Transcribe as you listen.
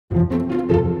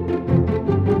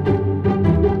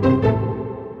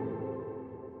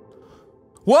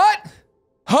What?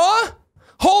 Huh?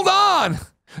 Hold on.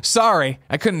 Sorry,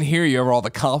 I couldn't hear you over all the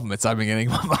compliments I've been getting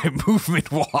about my movement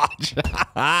watch.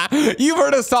 You've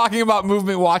heard us talking about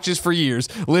movement watches for years,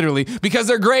 literally, because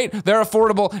they're great, they're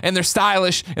affordable, and they're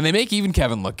stylish, and they make even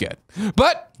Kevin look good.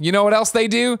 But you know what else they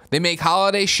do? They make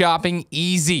holiday shopping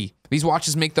easy. These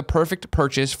watches make the perfect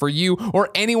purchase for you or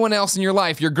anyone else in your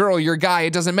life, your girl, your guy,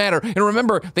 it doesn't matter. And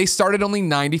remember, they start at only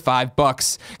 95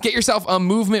 bucks. Get yourself a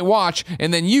movement watch,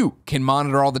 and then you can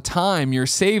monitor all the time you're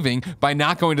saving by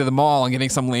not going to the mall and getting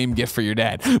some lame gift for your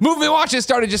dad. Movement watches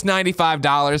start at just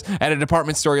 $95. At a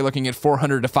department store, you're looking at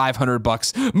 400 to 500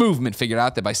 bucks. Movement figured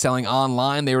out that by selling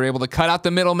online, they were able to cut out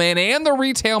the middleman and the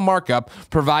retail markup,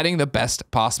 providing the best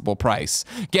possible price.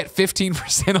 Get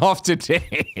 15% off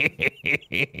today.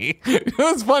 It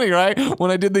was funny, right?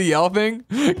 When I did the Yell thing.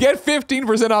 Get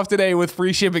 15% off today with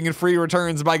free shipping and free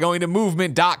returns by going to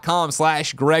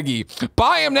movement.com/Greggy.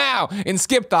 Buy them now and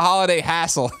skip the holiday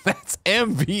hassle. That's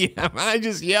MVM. I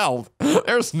just yelled.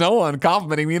 There's no one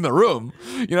complimenting me in the room.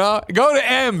 You know, go to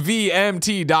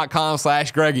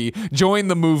mvmt.com/Greggy. Join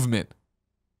the movement.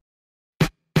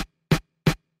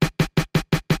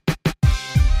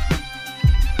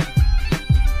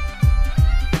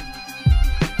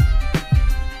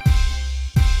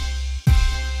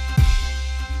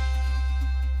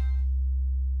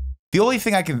 The only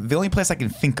place I can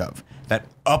think of that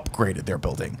upgraded their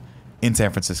building in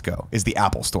San Francisco is the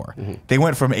Apple store. They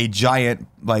went from a giant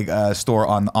store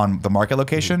on the market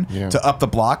location to up the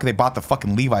block. They bought the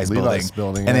fucking Levi's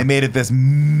building and they made it this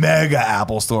mega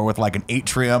Apple store with like an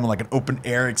atrium, like an open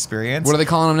air experience. What are they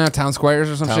calling them now? Town squares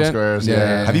or some shit? Town squares,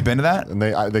 yeah. Have you been to that? And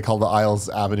they call the aisles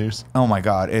avenues. Oh my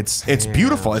god, it's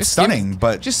beautiful. It's stunning,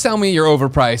 but just sell me your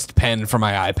overpriced pen for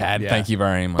my iPad. Thank you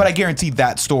very much. But I guarantee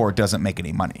that store doesn't make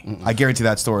any money. I guarantee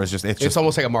that store is it's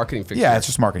almost like a marketing fixture. Yeah, it's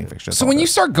just marketing fixture. So when you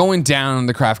start going down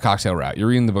the craft cocktail route, you're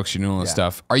reading the books, you're doing all this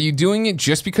stuff. Are you doing it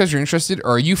just because you're interested,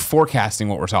 or are you forecasting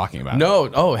what we're talking about? No,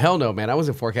 oh hell no, man. I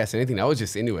wasn't forecasting anything. I was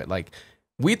just into it. Like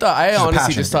I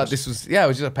honestly just thought this was it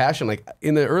was just a passion. Like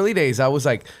in the early days, I was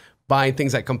like buying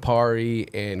things like Campari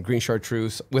and green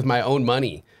chartreuse with my own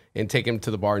money and taking them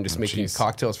to the bar and just making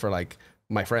cocktails for like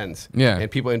my friends. Yeah. And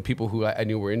people who I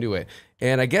knew were into it.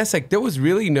 And I guess like there was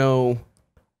really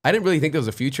I didn't really think there was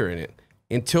a future in it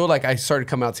until like I started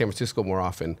coming out to San Francisco more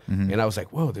often. And I was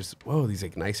like, whoa, these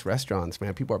like nice restaurants,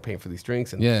 man. People are paying for these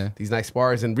drinks and these nice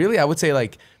bars. And really I would say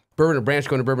like going to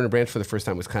Bourbon and Branch for the first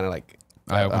time was kind of like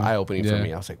eye-opening for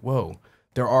me. I was like, whoa,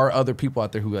 there are other people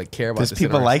out there who like care about this. There's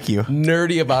people like you.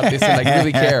 Nerdy about this and like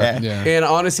really care. And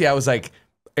honestly, I was like,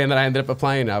 and then I ended up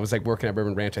applying. I was like working at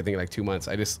Bourbon Branch, I think like 2 months.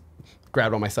 I just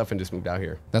grabbed all my stuff and just moved out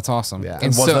here. That's awesome. Yeah.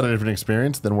 And was that a different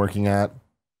experience than working at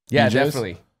Yeah, DJs?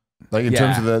 definitely. Like in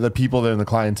terms of the people there and the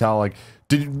clientele, like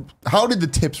how did the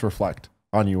tips reflect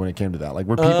on you when it came to that? Like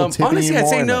were people tipping honestly, you more? I'd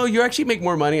say no. You actually make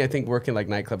more money, I think, working like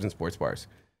nightclubs and sports bars.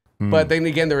 But then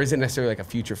again, there isn't necessarily like a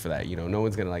future for that. You know, no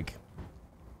one's gonna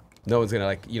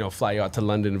fly you out to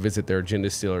London and visit their gin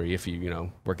distillery if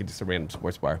you work at just a random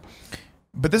sports bar.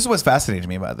 But this is what's fascinating to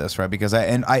me about this, right? Because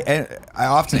I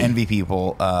often envy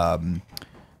people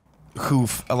who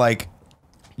like.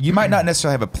 You might not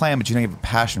necessarily have a plan, but you have a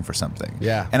passion for something.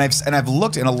 Yeah. And I've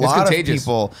looked, and a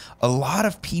lot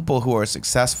of people who are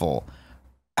successful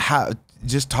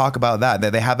just talk about that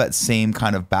they have that same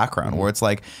kind of background where it's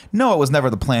like, no, it was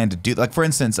never the plan to do. Like for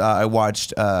instance, I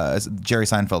watched Jerry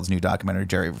Seinfeld's new documentary,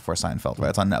 Jerry Before Seinfeld. Right,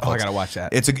 it's on Netflix. Oh, I gotta watch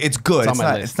that. It's good.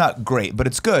 It's not great, but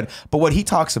it's good. But what he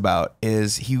talks about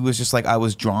is he was just like, I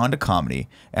was drawn to comedy,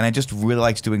 and I just really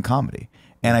liked doing comedy,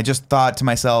 and I just thought to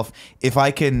myself, if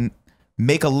I can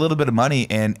make a little bit of money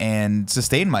and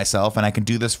sustain myself, and I can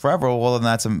do this forever, well,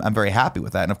 then I'm very happy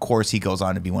with that. And of course, he goes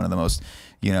on to be one of the most,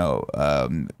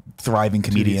 thriving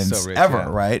comedians ever,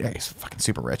 right? He's fucking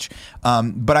super rich.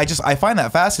 But I find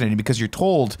that fascinating because you're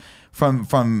told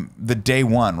from the day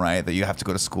one, right, that you have to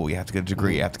go to school, you have to get a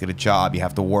degree, you have to get a job, you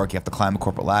have to work, you have to climb a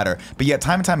corporate ladder. But yet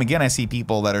time and time again, I see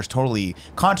people that are totally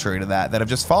contrary to that have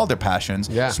just followed their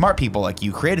passions. Smart people like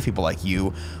you, creative people like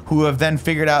you, who have then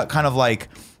figured out kind of like,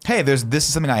 hey, this is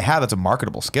something I have that's a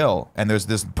marketable skill, and there's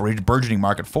this burgeoning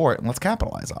market for it, and let's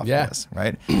capitalize off of this,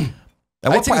 right?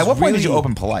 At what point did you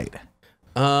open Polite?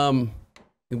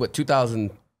 What,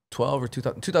 2012 or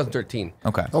 2013?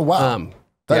 Okay. Oh wow,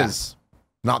 that is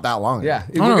not that long. Yeah,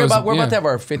 no, we're it was- about yeah. to have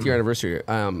our 5th year anniversary.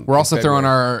 We're also throwing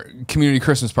our community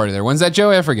Christmas party there. When's that,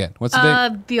 Joey? I forget. What's the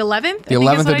date? The 11th. The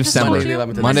 11th of December. Monday, the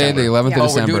 11th of Monday, December. the 11th Yeah. of Oh, we're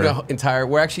December. doing an entire.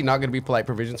 We're actually not going to be Polite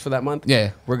Provisions for that month.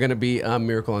 Yeah. We're going to be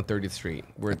Miracle on 30th Street.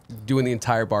 We're doing the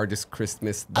entire bar just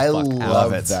Christmas. I fuck out.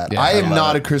 love it. that. Yeah, I I am love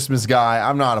not it. a Christmas guy.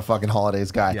 I'm not a fucking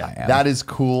holidays guy. Yeah, I am. That is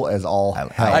cool as all hell.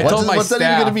 I told my what's staff,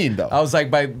 that even gonna mean though? I was like,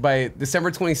 by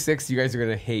December 26th, you guys are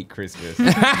gonna hate Christmas.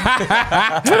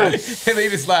 And they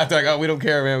just laughed like, oh, we don't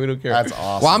care, man, we don't care. That's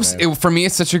awesome. Well, man. for me,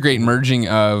 it's such a great merging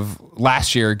of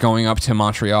last year going up to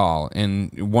Montreal,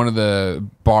 and one of the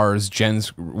bars Jen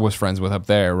was friends with up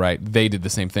there, right? They did the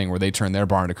same thing where they turned their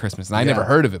bar into Christmas, and I never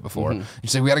heard of it before.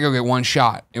 She's like, we got to go get one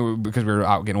shot because we were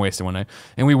out getting wasted one night,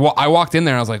 and I walked in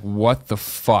there and I was like, what the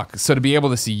fuck? So to be able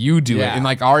to see you do it, and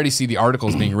like already see the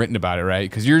articles being written about it, right?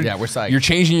 Because we're psyched. you're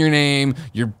changing your name,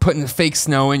 you're putting fake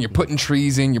snow in, you're putting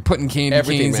trees in, you're putting candy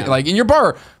Everything, canes, man. like in your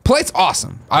bar. Plate's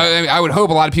awesome. I would hope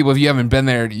a lot of people, if you haven't been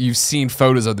there, you've seen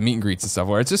photos of the meet and greets and stuff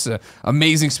where it's just an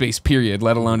amazing space, period,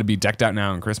 let alone to be decked out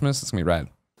now in Christmas. It's going to be rad.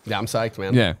 Yeah, I'm psyched,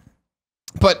 man. Yeah.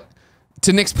 But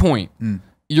to Nick's point,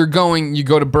 you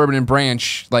go to Bourbon and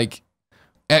Branch, like,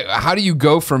 how do you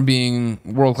go from being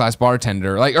world-class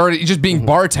bartender, like, or just being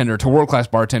bartender to world-class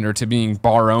bartender to being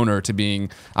bar owner to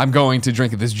being, I'm going to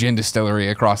drink at this gin distillery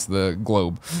across the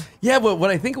globe? Yeah, but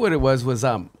what I think what it was,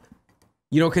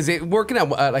 you know, because working at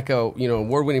like a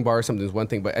award-winning bar or something is one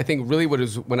thing, but I think really what it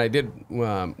was when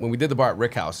we did the bar at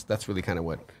Rick House, that's really kind of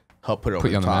what helped put it over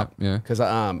you the on the top. map, yeah.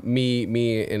 Because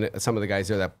me and some of the guys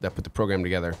there that put the program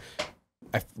together,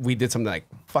 we did something like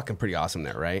fucking pretty awesome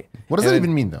there, right? What does that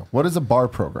even mean though? What is a bar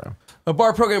program? A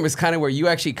bar program is kind of where you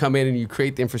actually come in and you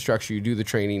create the infrastructure, you do the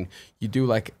training, you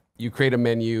create a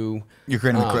menu. You're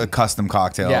creating custom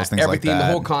cocktails, Yeah, things everything, like that.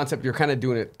 the whole concept, you're kind of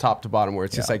doing it top to bottom where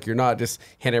it's just like you're not just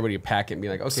handing everybody a packet and be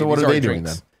like, okay, So what these are our they doing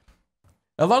drinks. then?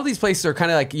 A lot of these places are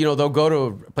kind of like, they'll go to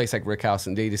a place like Rick House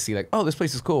and they just see like, oh, this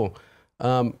place is cool.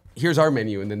 Here's our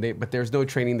menu. And then but there's no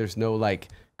training. There's no like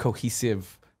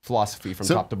cohesive philosophy from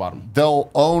top to bottom. They'll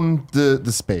own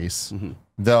the space.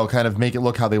 They'll kind of make it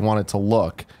look how they want it to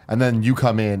look. And then you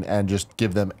come in and just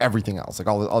give them everything else, like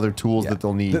all the other tools that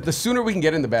they'll need. The sooner we can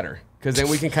get in, the better. Because then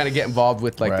we can kind of get involved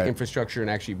with like Right. the infrastructure and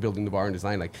actually building the bar and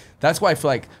design. Like that's why I feel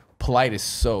like Polite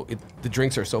is the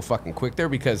drinks are so fucking quick there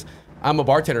because I'm a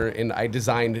bartender and I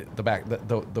designed the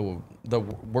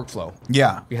workflow.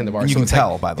 Yeah. Behind the bar. And you So can it's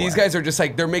tell, like, by the way. these guys are just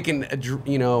like, they're making a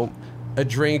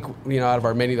drink, out of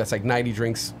our menu that's like 90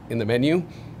 drinks in the menu.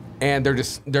 And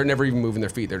they're never even moving their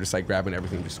feet. They're just like grabbing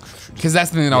everything. Because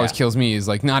that's the thing that always Yeah. kills me is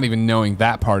like not even knowing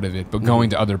that part of it, but going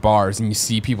to other bars and you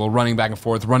see people running back and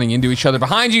forth, running into each other.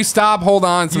 Behind you, stop, hold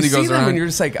on. You Somebody see goes them around. and you're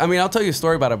just like, I'll tell you a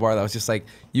story about a bar that was just like,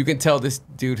 you can tell this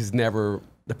dude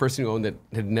the person who owned it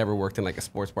had never worked in like a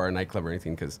sports bar or nightclub or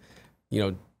anything because,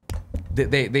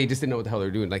 they just didn't know what the hell they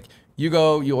were doing. Like you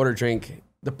go, you order a drink,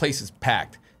 the place is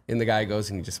packed, and the guy goes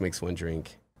and he just makes one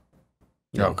drink.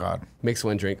 Oh God. Makes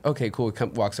one drink. Okay, cool.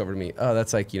 Walks over to me. Oh,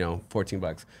 that's like,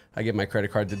 $14. I give my credit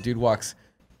card. The dude walks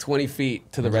 20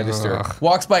 feet to the register,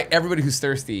 walks by everybody who's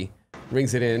thirsty,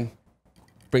 rings it in,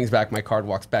 brings back my card,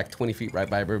 walks back 20 feet right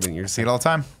by everybody. You're just See like, it all the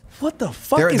time. what the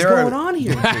fuck There- is there are- going on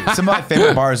here? dude? Some of my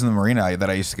favorite bars in the marina that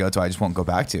I used to go to, I just won't go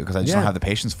back to because I just Yeah. don't have the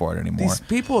patience for it anymore. These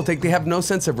people, they have no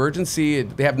sense of urgency.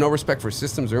 They have no respect for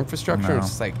systems or infrastructure. No. It's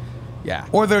just like, yeah.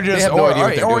 Or they're They just, have no idea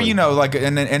what they're or doing. like,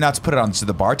 and not to put it on to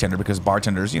the bartender because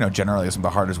bartenders, generally are some of the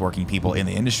hardest working people in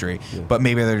the industry. But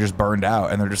maybe they're just burned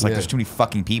out and they're just like, Yeah. there's too many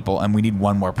fucking people and we need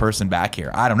one more person back here.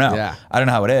 I don't know. Yeah. I don't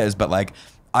know how it is, but like,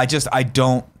 I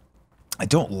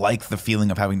don't like the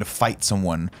feeling of having to fight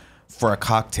someone for a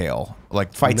cocktail,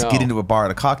 like fight to No. get into a bar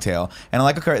at a cocktail. And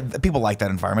like, okay, people like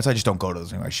that environment, so I just don't go to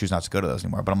those anymore. I choose not to go to those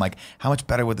anymore. But I'm like, how much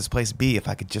better would this place be if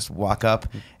I could just walk up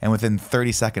and within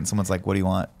 30 seconds, someone's like, what do you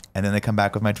want? And then they come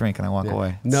back with my drink and I walk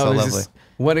away. It's No, so there's lovely. this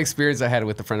one experience I had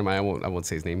with a friend of mine. I won't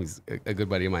say his name. He's a good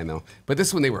buddy of mine though. But this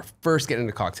is when they were first getting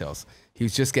into cocktails. He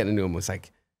was just getting into them. Was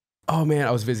like, oh man,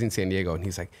 I was visiting San Diego, and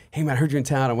he's like, hey man, I heard you're in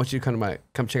town. I want you to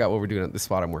come check out what we're doing at this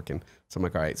spot I'm working. So I'm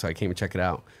like, all right. So I came and check it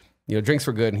out. Drinks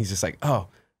were good, and he's just like, oh,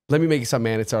 let me make you some,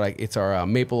 man. It's our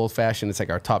maple old fashioned. It's like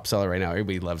our top seller right now.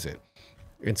 Everybody loves it.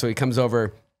 And so he comes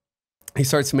over, he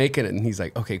starts making it, and he's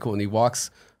like, okay, cool. And he walks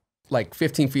like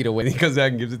 15 feet away, and he comes back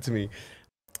and gives it to me.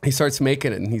 He starts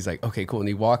making it, and he's like, okay, cool. And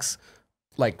he walks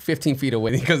like 15 feet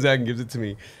away, and he comes back and gives it to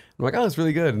me. I'm like, oh, it's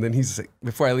really good. And then he's just like,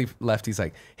 before I left, he's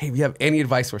like, hey, if you have any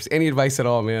advice for us, any advice at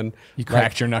all, man? You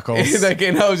cracked your knuckles.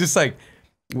 And I was just like,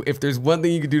 if there's one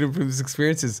thing you could do to improve this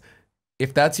experience is,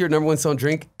 if that's your number one selling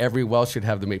drink, every well should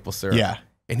have the maple syrup. Yeah.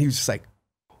 And he was just like,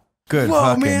 Good Whoa,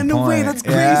 fucking man, no way, point. that's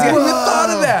crazy. I never thought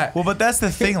of that. Well, but that's the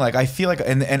thing. Like, I feel like,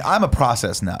 and I'm a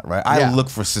process nut, right? I Yeah. look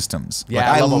for systems. Yeah,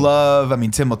 like, I love 'em. love. I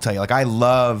mean, Tim will tell you. Like, I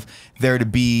love there to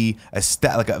be a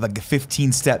step, like a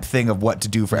 15-step thing of what to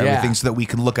do for everything, so that we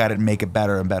can look at it and make it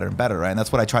better and better and better, right? And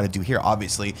that's what I try to do here.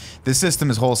 Obviously, the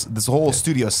system is this whole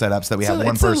studio setup so that we have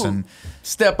one person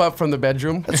step up from the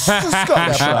bedroom.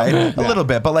 right? A little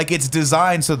bit, but like it's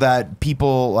designed so that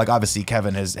people, like obviously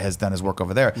Kevin has done his work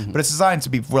over there, but it's designed to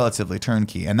be relatively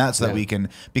turnkey, and that's so that we can,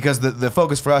 because the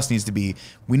focus for us needs to be,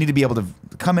 we need to be able to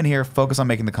come in here, focus on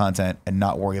making the content, and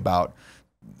not worry about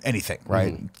anything,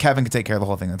 right? Kevin can take care of the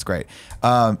whole thing. That's great.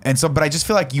 And so, but I just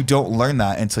feel like you don't learn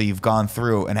that until you've gone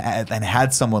through and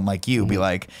had someone like you be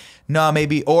like, no,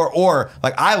 maybe, or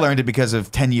like I learned it because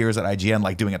of 10 years at IGN,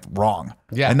 like doing it wrong.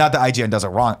 Yeah. And not that IGN does it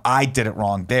wrong. I did it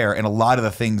wrong there. And a lot of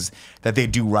the things that they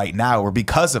do right now were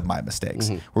because of my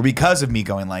mistakes, were because of me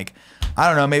going like, I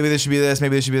don't know, maybe this should be this,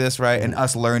 maybe this should be this, right? And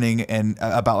us learning and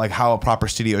about like how a proper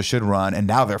studio should run. And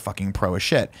now they're fucking pro as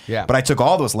shit. Yeah. But I took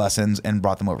all those lessons and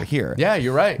brought them over here. Yeah,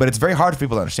 you're right. But it's very hard for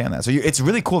people to understand that. So it's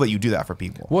really cool that you do that for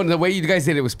people. Well, the way you guys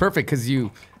did it was perfect because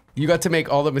you got to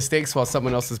make all the mistakes while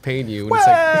someone else is paying you. And it's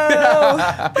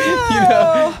like,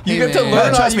 you get to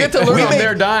learn. Trust You me, get to learn we on make-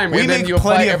 their dime, we and then make you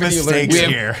apply plenty of everything you learn. mistakes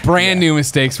We here. have brand new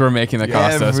mistakes we're making that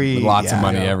cost us lots of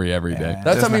money yeah. every day.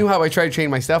 That's how I try to train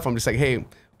myself. I'm just like, hey,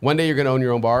 one day you're gonna own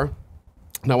your own bar,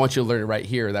 and I want you to learn it right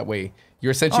here. That way,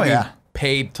 you're essentially being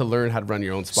paid to learn how to run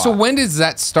your own spot. So when does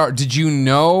that start? Did you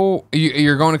know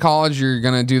you're going to college, you're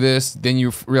going to do this, then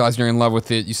you realize you're in love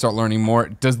with it, you start learning more.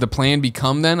 Does the plan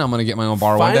become then, I'm going to get my own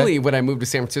bar one Finally, day? when I moved to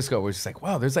San Francisco, it was just like,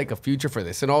 wow, there's like a future for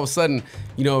this. And all of a sudden,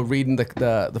 reading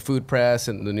the food press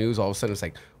and the news, all of a sudden it's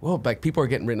like, whoa, like people are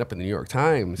getting written up in the New York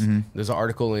Times. There's an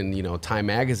article in, Time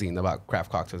Magazine about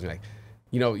craft cocktails. You're like,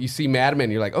 you see Mad Men,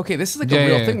 you're like, okay, this is like a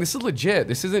real thing. This is legit.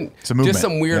 This isn't just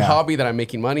some weird hobby that I'm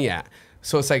making money at.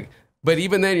 So it's like, but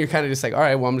even then, you're kind of just like, all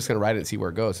right, well, I'm just gonna write it and see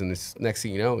where it goes. And this next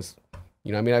thing you know is,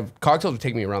 cocktails would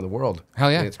take me around the world.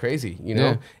 Hell yeah, and it's crazy,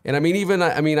 Yeah. And I even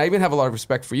have a lot of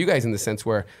respect for you guys in the sense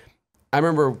where, I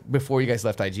remember before you guys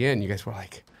left IGN, you guys were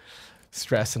like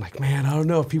stressed and like, man, I don't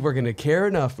know if people are gonna care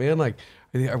enough, man. Like,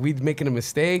 are we making a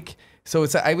mistake? So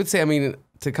I would say,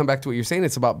 to come back to what you're saying,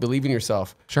 it's about believing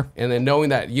yourself. Sure. And then knowing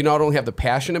that you not only have the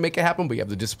passion to make it happen, but you have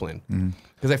the discipline.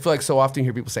 Because I feel like so often you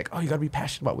hear people say, oh, you got to be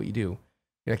passionate about what you do.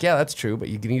 You're like, yeah, that's true, but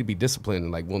you need to be disciplined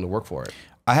and like willing to work for it.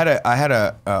 I had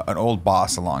an old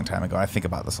boss a long time ago. I think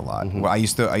about this a lot. I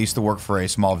used to work for a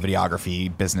small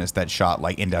videography business that shot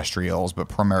like industrials, but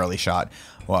primarily shot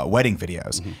wedding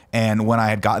videos. And when I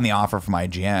had gotten the offer from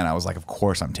IGN, I was like, of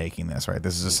course I'm taking this, right?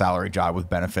 This is a salary job with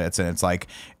benefits, and it's like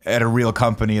at a real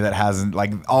company that has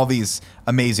like all these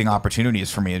amazing opportunities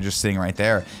for me, just sitting right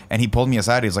there. And he pulled me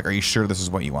aside. He's like, "Are you sure this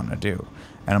is what you want to do?"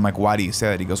 And I'm like, "Why do you say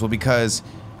that?" He goes, "Well, because."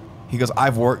 He goes,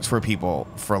 I've worked for people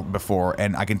before,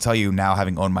 and I can tell you now,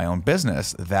 having owned my own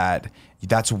business, that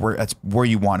that's where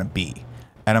you want to be.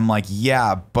 And I'm like,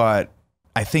 yeah, but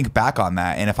I think back on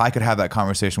that, and if I could have that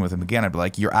conversation with him again, I'd be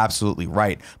like, you're absolutely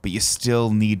right, but you still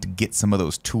need to get some of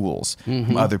those tools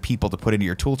from other people to put into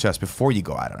your tool chest before you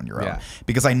go out on your own.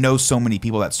 Because I know so many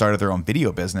people that started their own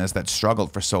video business that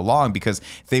struggled for so long because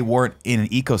they weren't in an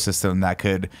ecosystem that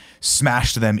could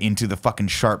smash them into the fucking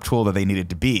sharp tool that they needed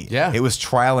to be. Yeah. It was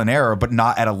trial and error, but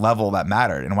not at a level that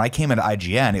mattered. And when I came into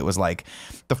IGN, it was like,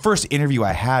 the first interview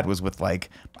I had was with like,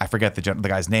 I forget the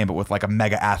guy's name, but with like a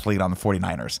mega athlete on the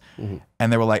 49ers.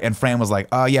 And they were like, and Fran was like,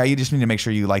 oh yeah, you just need to make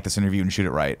sure you like this interview and shoot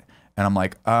it right. And I'm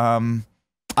like,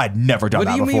 I'd never done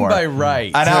that before. What do you mean by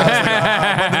right? And I was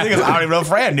like, the thing is, I don't even know if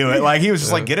Fran knew it. Like he was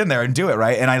just like, get in there and do it,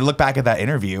 right? And I look back at that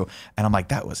interview and I'm like,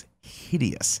 that was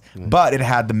hideous. But it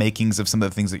had the makings of some of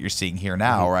the things that you're seeing here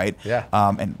now, right? Yeah.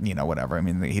 And whatever. I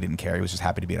mean, he didn't care. He was just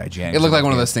happy to be at IGN. It looked like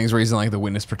one of those things where he's in like the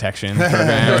witness protection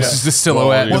program. It's just a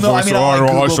silhouette. Well, no, I mean,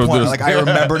 I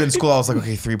remembered in school, I was like,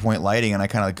 okay, 3-point lighting, and I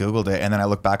kind of like Googled it, and then I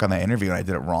looked back on that interview, and I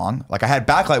did it wrong. Like, I had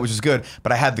backlight, which is good,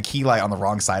 but I had the key light on the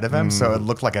wrong side of him, so it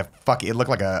looked like a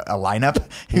lineup.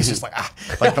 He was just like,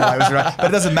 like the light was right. But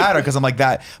it doesn't matter, because I'm like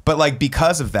that. But like,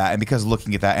 because of that, and because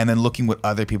looking at that, and then looking what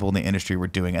other people in the industry were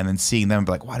doing, and then seeing them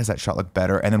be like, why does that shot look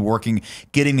better? And then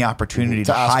getting the opportunity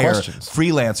to hire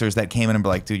freelancers that came in and be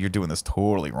like, dude, you're doing this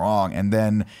totally wrong. And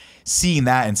then seeing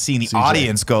that and seeing the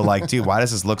audience go like, dude, why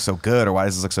does this look so good? Or why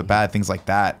does this look so bad? Things like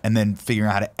that. And then figuring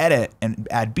out how to edit and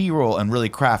add B-roll and really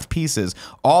craft pieces.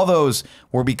 All those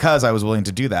were because I was willing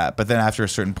to do that. But then after a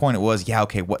certain point, it was,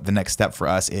 what the next step for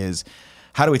us is,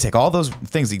 how do we take all those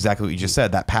things, exactly what you just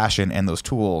said, that passion and those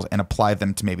tools, and apply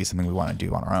them to maybe something we want to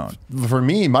do on our own? For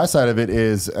me, my side of it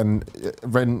is, and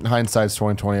in hindsight's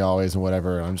 2020 always and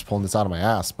whatever, and I'm just pulling this out of my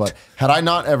ass, but had I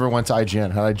not ever went to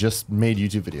IGN, had I just made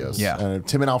YouTube videos, and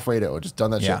Tim and Alfredo had just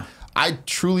done that shit, I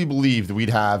truly believe that we'd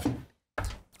have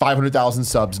 500,000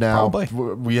 subs now. Probably.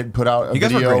 We had put out a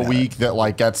video a week that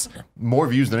like gets more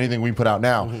views than anything we put out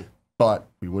now, but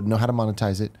we wouldn't know how to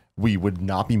monetize it. We would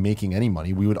not be making any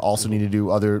money. We would also need to do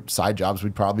other side jobs.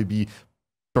 We'd probably be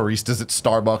baristas at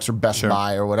Starbucks or Best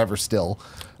Buy or whatever still,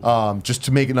 just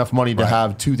to make enough money to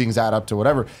have two things add up to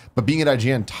whatever. But being at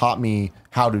IGN taught me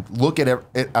how to look at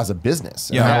it as a business,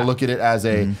 and how to look at it as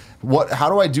a, how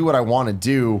do I do what I want to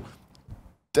do,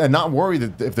 and not worry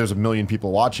that if there's 1 million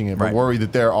people watching it, but worry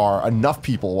that there are enough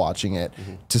people watching it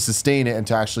to sustain it and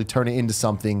to actually turn it into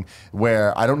something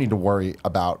where I don't need to worry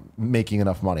about making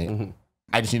enough money.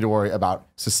 I just need to worry about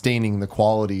sustaining the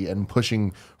quality and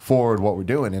pushing forward what we're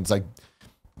doing. And it's like,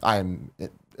 I'm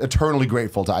eternally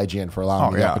grateful to IGN for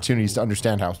allowing me the opportunities to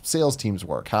understand how sales teams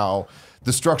work, how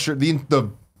the structure, the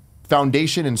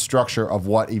foundation and structure of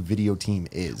what a video team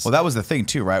is. Well, that was the thing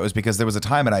too, right? It was because there was a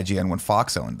time at IGN when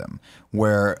Fox owned them,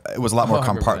 where it was a lot more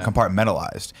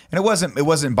compartmentalized, and it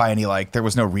wasn't by any like, there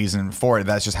was no reason for it.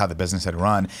 That's just how the business had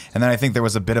run. And then I think there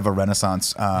was a bit of a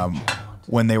renaissance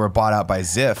when they were bought out by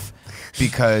Ziff,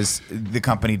 because the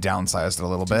company downsized it a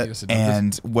little bit,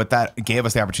 and what that gave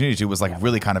us the opportunity to do was like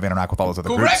really kind of interact with all those other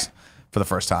groups for the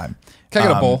first time. Can I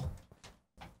get a bowl?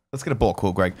 Let's get a bowl.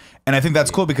 Cool, Greg. And I think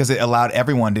that's cool because it allowed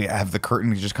everyone to have the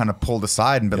curtain just kind of pulled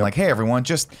aside and been like, hey, everyone,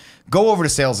 just go over to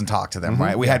sales and talk to them,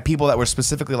 right? We had people that were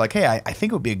specifically like, hey, I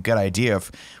think it would be a good idea if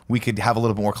we could have a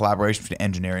little bit more collaboration between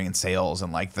engineering and sales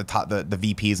and like the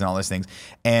VPs and all these things.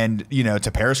 And, you know,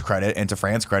 to Pear's credit and to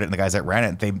Fran's credit and the guys that ran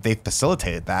it, they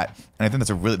facilitated that. And I think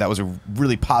that was a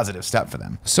really positive step for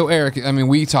them. So Eric, I mean,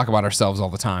 we talk about ourselves all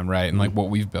the time, right? And like what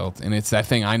we've built. And it's that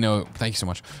thing I know, thank you so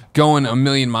much, going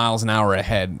 1,000,000 miles an hour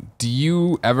ahead. Do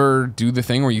you ever do the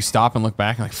thing where you stop and look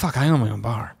back and like, fuck, I own my own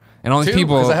bar? And all these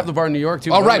people, because I have the bar in New York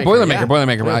too. Oh, right,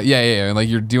 Boilermaker. Yeah. Like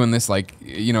you're doing this, like,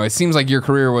 you know, it seems like your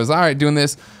career was, all right, doing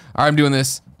this. All right, I'm doing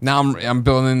this. Now I'm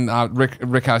building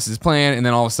Rick House's plan, and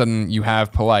then all of a sudden you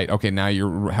have Polite. Okay, now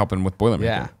you're helping with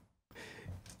Boilermaker.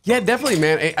 Yeah, definitely,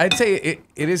 man. I'd say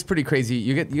it is pretty crazy.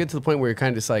 You get to the point where you're kind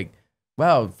of just like,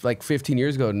 wow, like 15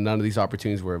 years ago, none of these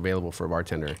opportunities were available for a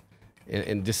bartender.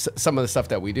 And just some of the stuff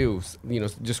that we do, you know,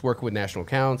 just working with national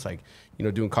accounts, like, you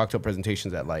know, doing cocktail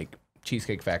presentations at like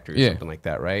Cheesecake Factory or something like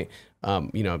that, right?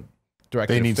 You know,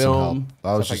 directing they need film. some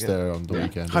help. I was just there on the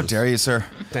weekend. How dare you, sir?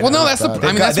 Well, no, that's the. I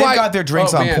mean, that's why they've got their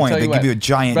drinks on point. They give you a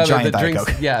giant Diet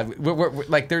Coke. Yeah, we're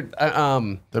like they're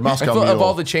Moscow Mule of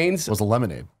all the chains was a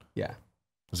lemonade. Yeah,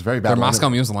 it was very bad. Their Moscow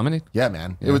Mule's a lemonade. Yeah,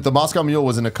 man. It was the Moscow Mule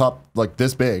was in a cup like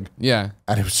this big. Yeah,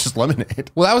 and it was just lemonade.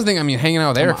 Well, that was the thing. I mean, hanging out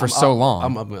with Eric for so long.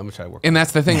 I'm gonna try to work. And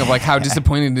that's the thing of like how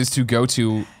disappointing it is to go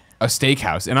to a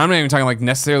steakhouse, and I'm not even talking like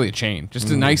necessarily a chain, just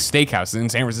a nice steakhouse in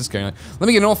San Francisco. You're like, let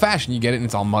me get an old fashioned. You get it, and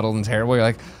it's all muddled and terrible. You're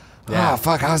like, oh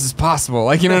fuck, how's this possible?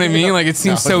 Like, you know what I mean? Like, it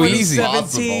seems so easy.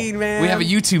 17, man. We have a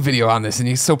YouTube video on this, and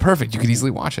he's so perfect. You could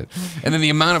easily watch it. And then the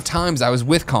amount of times I was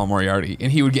with Colin Moriarty,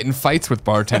 and he would get in fights with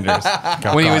bartenders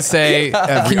when he would say,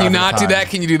 "Can you not do that?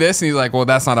 Can you do this?" And he's like, "Well,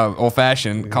 that's not an old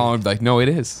fashioned." Colin would be like, "No, it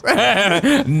is.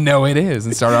 No, it is,"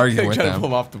 and start arguing with trying them. to pull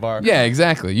him off the bar. Yeah,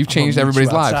 exactly. You've changed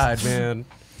everybody's lives. Outside, man.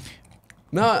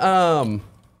 No,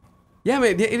 yeah,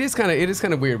 man. It is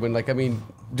kind of weird when, like, I mean,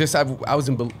 just I was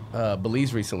in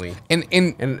Belize recently,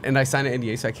 and I signed an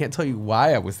NDA, so I can't tell you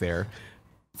why I was there.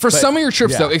 For some of your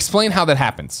trips, though, explain how that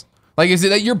happens. Like, is it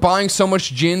that you're buying so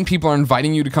much gin, people are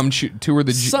inviting you to come tour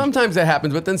the gin? Sometimes that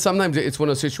happens, but then sometimes it's one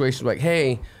of those situations like,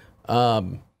 hey,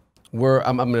 I'm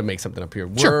gonna make something up here.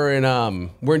 Sure.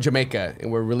 We're in Jamaica,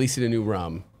 and we're releasing a new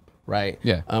rum, right?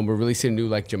 Yeah. We're releasing a new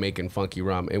like Jamaican funky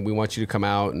rum, and we want you to come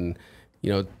out and,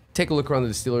 you know, take a look around the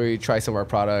distillery, try some of our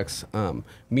products,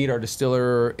 meet our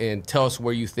distiller, and tell us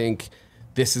where you think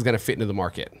this is going to fit into the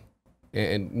market.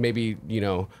 And maybe, you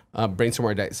know,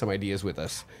 brainstorm some ideas with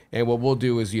us. And what we'll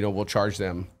do is, you know, we'll charge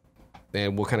them.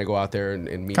 And we'll kind of go out there and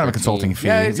meet. Kind of a consulting fee.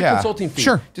 Yeah, it's a consulting fee.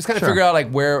 Sure. Just kind of figure out like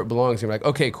where it belongs. And you're like,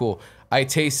 okay, cool. I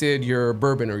tasted your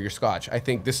bourbon or your scotch. I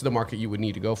think this is the market you would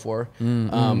need to go for.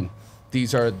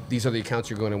 These are the accounts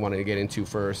you're going to want to get into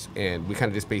first. And we kind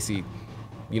of just basically,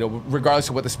 you know, regardless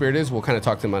of what the spirit is, we'll kind of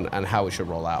talk to them on how it should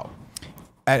roll out.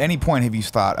 At any point, have you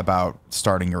thought about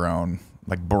starting your own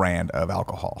like brand of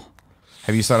alcohol?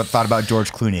 Have you thought about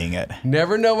George Clooneying it?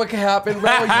 Never know what can happen, bro.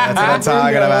 That's what I'm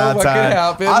talking about. What can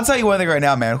happen. I'll tell you one thing right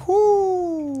now, man.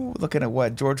 looking at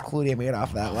what George Clooney made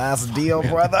off that last deal,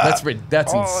 brother.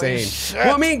 That's insane. Shit.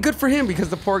 Well, I mean, good for him because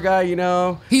the poor guy, he's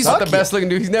not the best looking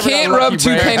dude. He's never Can't got a rub lucky two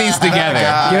break. pennies together.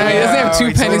 He doesn't have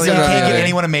two pennies He to rub can't get together.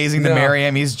 anyone amazing to No. marry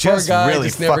him. He's Poor just guy really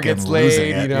just never fucking gets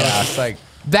losing laid. it. Yeah. It's like.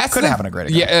 That's Couldn't happen a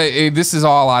great this is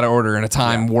all out of order and a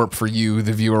time warp for you,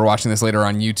 the viewer watching this later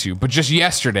on YouTube. But just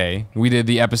yesterday, we did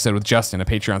the episode with Justin, a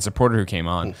Patreon supporter who came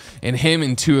on, and him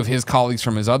and two of his colleagues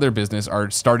from his other business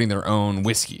are starting their own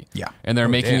whiskey. Yeah. And they're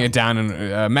making it down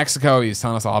in Mexico. He's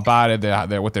telling us all about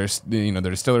it. What their their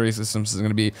distillery systems is going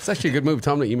to be. It's actually a good move.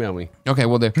 Tell him to email me. Okay,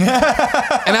 we'll do.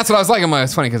 And that's what I was like. I'm like,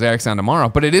 it's funny because Erick's on tomorrow.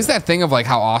 But it is that thing of like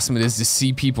how awesome it is to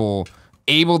see people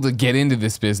able to get into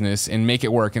this business and make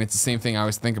it work. And it's the same thing I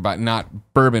always think about,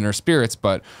 not bourbon or spirits,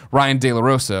 but Ryan De La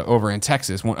Rosa over in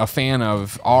Texas, a fan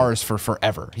of ours for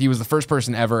forever. He was the first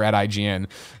person ever at IGN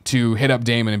to hit up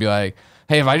Damon and be like,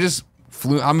 hey, if I just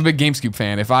flew, I'm a big GameScoop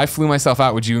fan. If I flew myself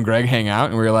out, would you and Greg hang out?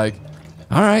 And we were like,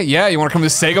 all right, yeah, you want to come to the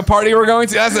Sega party we're going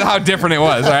to? That's how different it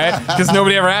was, right? Because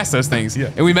nobody ever asked those things.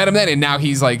 Yeah. And we met him then, and now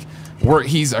he's like,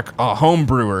 he's a home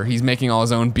brewer. He's making all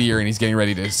his own beer, and he's getting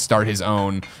ready to start his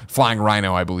own Flying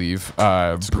Rhino, I believe,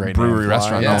 brewery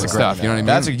restaurant and all that stuff. You know what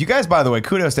I mean? You guys, by the way,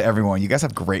 kudos to everyone. You guys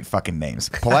have great fucking names.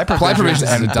 Polite Provisions Provisions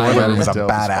and is a dime. Delivery was a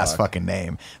Dope as badass fuck. fucking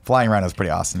name. Flying Rhino's a pretty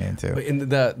awesome name too. But in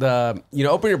the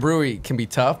opening a brewery can be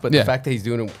tough, but Yeah. the fact that he's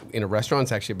doing it in a restaurant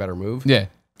is actually a better move. Yeah.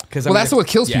 Because Well, that's what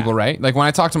kills people, right? Like when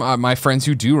I talk to my friends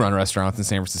who do run restaurants in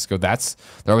San Francisco, they're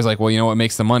always like, well, you know what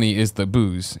makes the money is the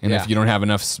booze. And Yeah. if you don't have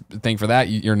enough thing for that,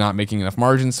 you're not making enough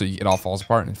margin, so it all falls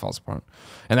apart and it falls apart.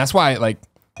 And that's why, like,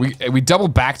 we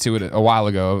doubled back to it a while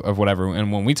ago of whatever.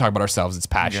 And when we talk about ourselves, it's You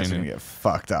guys are passion. gonna get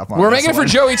fucked up. We're making it for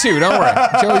Joey too. Don't worry,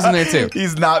 Joey's in there too.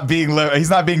 He's not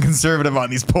being conservative on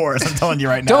these pours. I'm telling you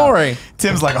right now. Don't worry.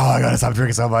 Tim's like, oh, I gotta stop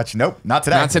drinking so much. Nope, not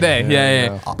today. Not today.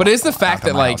 Yeah. But it's the fact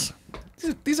that like.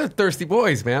 These are thirsty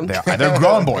boys, man. They're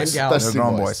grown boys. And gals. They're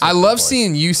grown boys. I love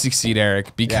seeing you succeed,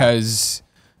 Eric, because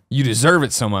you deserve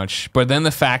it so much. But then the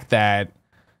fact that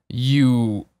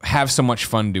you have so much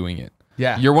fun doing it.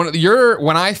 Yeah.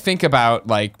 When I think about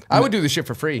like I would do this shit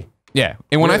for free. yeah,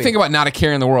 and when I Really? think about not a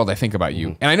care in the world, I think about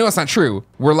you. And I know it's not true.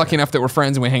 We're lucky enough that we're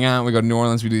friends and we hang out and we go to New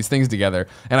Orleans, we do these things together.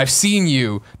 And I've seen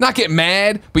you not get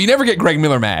mad, but you never get Greg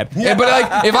Miller mad. Yeah. But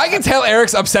like if I can tell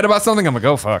Eric's upset about something, I'm like,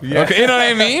 oh fuck. Yeah. Okay, you know what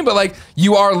I mean? But like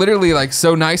you are literally like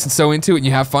so nice and so into it and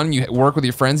you have fun, and you work with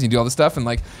your friends and you do all this stuff, and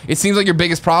like it seems like your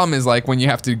biggest problem is like when you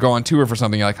have to go on tour for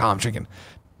something, you're like, oh, I'm drinking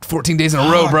 14 days in a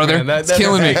row, brother. man, it's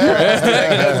killing me.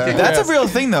 That's a real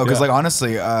thing though, because like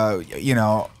honestly,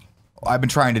 I've been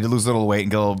trying to lose a little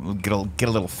weight and get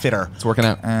a little fitter. It's working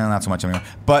out. Not so much anymore.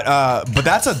 But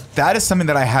that is something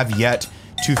that I have yet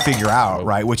to figure out,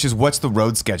 right? Which is what's the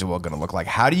road schedule going to look like?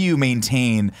 How do you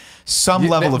maintain some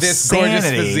level of this gorgeous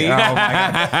sanity? physique. Oh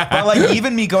my God. But like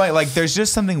even me going, like there's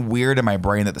just something weird in my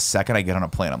brain that the second I get on a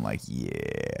plane, I'm like,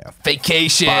 yeah,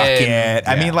 Vacation. fuck it.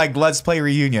 I mean, like, let's play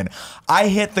reunion. I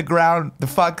hit the ground,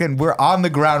 we're on the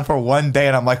ground for one day,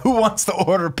 and I'm like, who wants to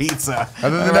order pizza?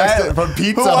 And then the next day, from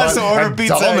Pizza Who wants to Hut order and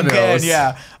pizza again? Domino's.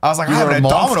 Yeah. I was like, I You haven't were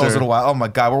a had Domino's monster. in a while. Oh my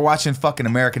God, we're watching fucking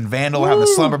American Vandal, we're having a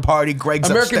slumber party. Greg's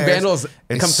American upstairs. Vandal is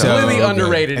It's completely so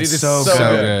underrated. good. It is It's so so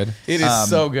good. good. It is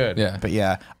so good. Yeah. But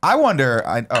yeah, I wonder.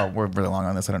 We're really long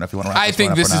on this. I don't know if you want to. I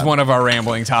think this is one of our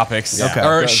rambling topics Okay.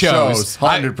 or Yeah, shows.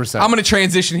 100%. I'm going to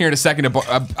transition here in a second.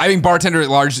 I think Bartender at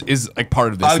Large is like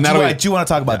part of this. And I do want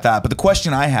to talk about that, but the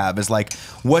question I have is like,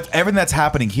 everything that's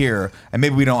happening here, and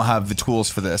maybe we don't have the tools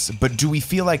for this, but do we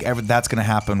feel like that's going to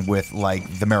happen with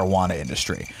like the marijuana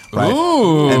industry, right?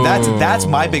 Ooh. And that's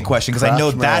my big question, because I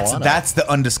know Craft marijuana. that's the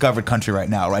undiscovered country right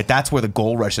now, right? That's where the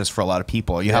gold rush is for a lot of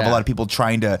people. You have a Yeah. lot of people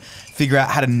trying to figure out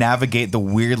how to navigate the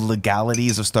weird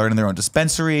legalities of starting their own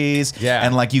dispensaries, Yeah.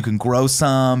 and like you can grow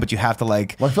some, but you have to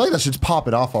like. Well, I feel like that shit's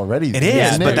popping off already. It is,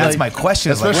 isn't but it? that's Like, my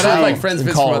question. Is like, When I especially have like friends in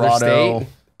visit from Colorado.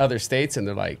 other states, and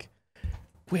they're like,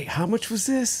 "Wait, how much was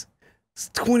this? It's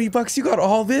 $20. You got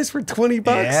all this for $20?"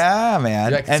 yeah,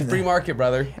 man. You're like, it's a free market,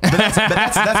 brother. But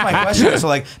that's my question. So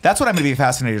like that's what I'm gonna be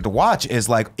fascinated to watch is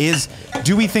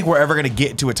do we think we're ever gonna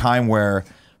get to a time where,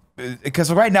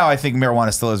 because right now I think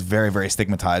marijuana still is very, very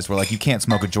stigmatized, where like you can't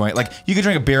smoke a joint. Like you can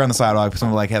drink a beer on the sidewalk,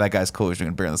 someone like, hey, that guy's cool, he's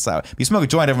drinking a beer on the sidewalk. But you smoke a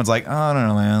joint, everyone's like, oh, I don't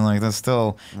know, man, like that's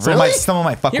still someone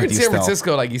might fuck Here in with you San still.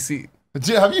 Francisco, like you see,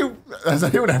 Has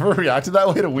anyone ever reacted that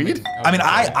way to weed? I mean,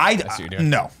 Yes, you do.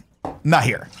 no, not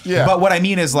here. Yeah. But what I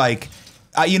mean is like,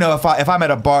 if I'm at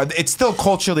a bar, it's still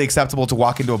culturally acceptable to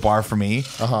walk into a bar for me,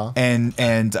 and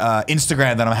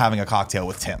Instagram that I'm having a cocktail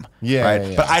with Tim. Yeah, right. yeah,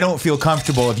 yeah. But I don't feel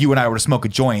comfortable if you and I were to smoke a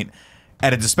joint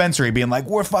at a dispensary being like,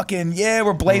 we're fucking,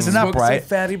 we're blazing up, Smoke some right?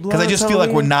 fatty Because I just feel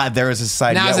like we're not there as a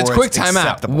society Now, yet as it's where quick time out,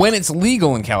 acceptable. when it's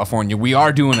legal in California, we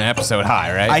are doing an episode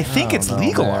high, right? I think it's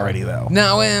legal already, though.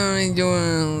 No, we're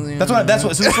doing. This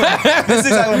is exactly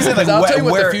what I'm saying. Like, I'll tell you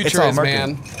what where the it's future all is, murky.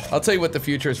 man. I'll tell you what the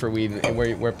future is for weed and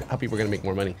how people are gonna make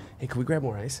more money. Hey, can we grab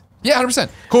more ice? Yeah, 100%.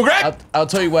 Cool, Greg. I'll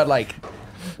tell you what, like,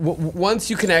 once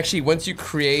you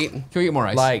create, Can we get more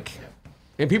ice? like,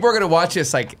 and people are gonna watch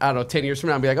this, like, I don't know, 10 years from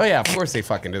now and be like, oh yeah, of course they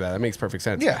fucking do that. That makes perfect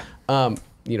sense. Yeah.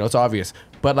 You know, it's obvious.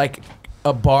 But like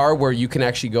a bar where you can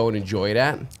actually go and enjoy it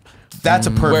at, That's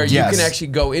a perfect. where you yes. can actually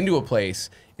go into a place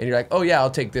and you're like, oh yeah,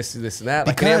 I'll take this, this, and that.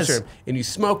 Like in Because- Amsterdam, and you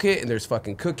smoke it, and there's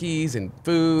fucking cookies and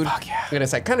food. Fuck yeah. And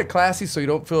it's like kind of classy, so you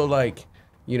don't feel like,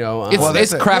 you know, It's, Well,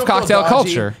 it's that's it. craft you don't feel cocktail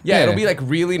dodgy. culture. Yeah, it'll be like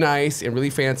really nice and really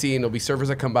fancy, and there'll be servers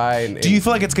that come by. And Do you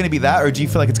feel like it's going to be that, or do you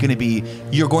feel like it's going to be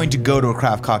you're going to go to a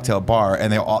craft cocktail bar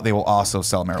and they will also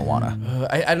sell marijuana?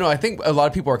 I don't know. I think a lot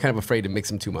of people are kind of afraid to mix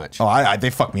them too much. Oh, they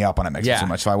fuck me up when I mix it too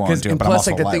much, so I won't do it. And But I'm plus,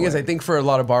 also like the thing is, I lightweight. think for a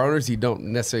lot of bar owners, you don't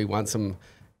necessarily want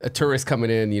a tourist coming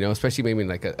in, you know, especially maybe in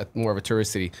like a more of a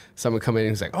tourist city. Someone coming in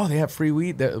who's like, oh, they have free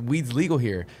weed. The weed's legal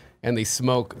here. And they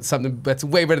smoke something that's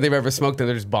way better than they've ever smoked, and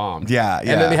they're just bombed. Yeah, And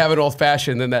yeah. then they have it old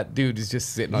fashioned, and then that dude is just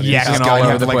sitting on Yeah, your and Just all going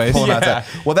over out the to, like, place. pull 'em out Yeah.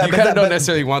 Well, that you but kind of that- don't but-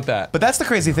 necessarily want that. But that's the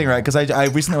crazy thing, right? Because I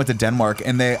recently went to Denmark,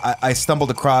 and I stumbled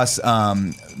across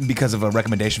because of a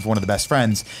recommendation from one of the best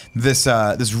friends this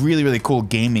really really cool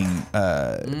gaming.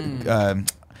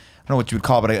 I don't know what you would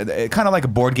call it, but kind of like a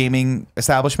board gaming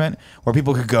establishment where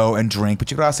people could go and drink, but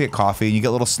you could also get coffee and you get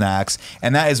little snacks,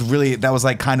 and that was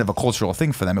like kind of a cultural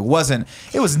thing for them. It was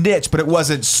niche, but it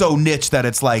wasn't so niche that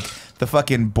it's like the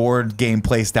fucking board game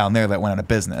place down there that went out of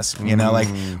business. You know, like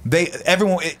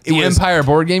everyone. It the was, Empire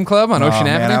Board Game Club on Ocean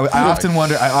man, Avenue. I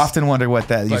often wonder what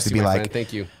that Bless used to you, be my like. friend.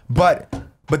 Thank you.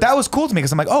 But that was cool to me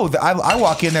because I'm like, oh, I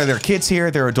walk in there are kids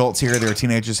here, there are adults here, there are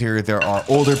teenagers here, there are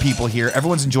older people here.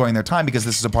 Everyone's enjoying their time because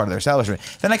this is a part of their establishment.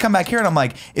 Then I come back here and I'm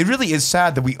like, it really is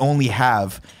sad that we only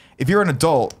have, if you're an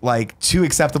adult, like 2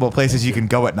 acceptable places you can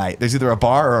go at night. There's either a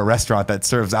bar or a restaurant that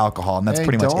serves alcohol, and that's Hey,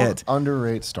 pretty much don't it.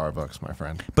 underrate Starbucks, my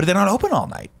friend. But they're not open all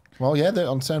night. Well, yeah,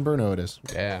 on San Bruno it is.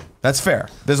 Yeah. That's fair.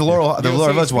 There's the Laurel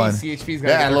Village one. CHP's got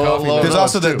Yeah, to low- low- There's no,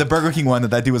 also it's two. the Burger King one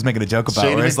that dude was making a joke about.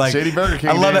 Shady- Where it's like, Shady Burger King,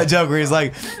 I love dude. that joke where he's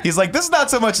like, this is not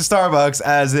so much a Starbucks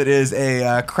as it is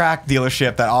a crack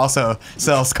dealership that also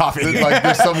sells coffee. Like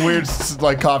there's some weird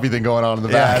like coffee thing going on in the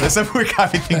yeah, back. there's some weird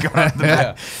coffee thing going on in the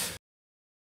back.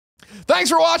 Thanks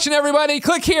for watching, everybody.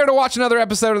 Click here to watch another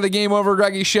episode of the Game Over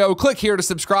Greggy Show. Click here to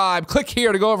subscribe. Click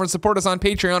here to go over and support us on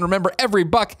Patreon. Remember, every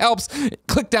buck helps.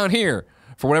 Click down here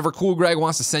for whatever cool Greg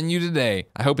wants to send you today.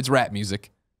 I hope it's rap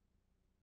music.